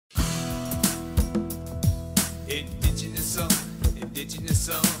Indigenous song, indigenous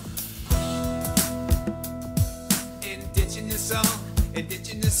song. Indigenous song,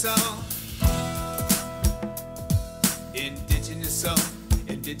 indigenous song. Indigenous song,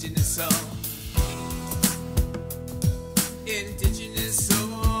 indigenous song. Indigenous song.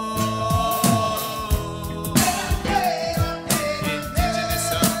 Indigenous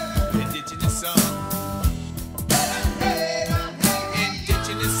song, indigenous song.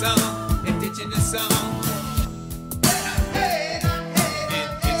 Indigenous song, indigenous song.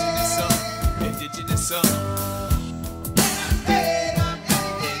 Indigenous song, indigenous song.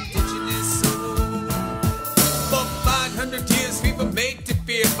 Indigenous song. For 500 years we were made to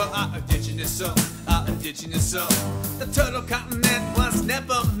fear for our indigenous song, our indigenous song. The turtle continent was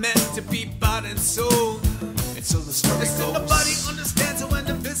never meant to be bought and sold. And so the story goes. Nobody understands how an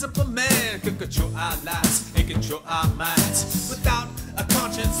invisible man can control our lives and control our minds. Without a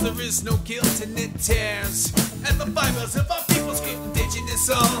conscience there is no guilt and it tears and the fibers of our people's indigenous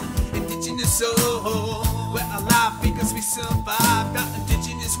soul, indigenous soul. We're alive because we survived our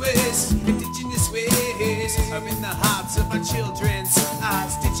indigenous ways. Indigenous ways are in the hearts of our children's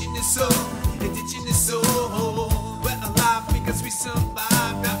eyes. Indigenous soul, indigenous soul. We're alive because we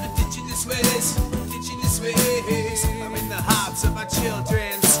survived our indigenous ways. Indigenous ways are in the hearts of our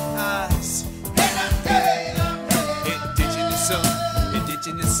children's eyes. Indigenous song,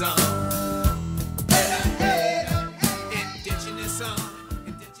 indigenous song.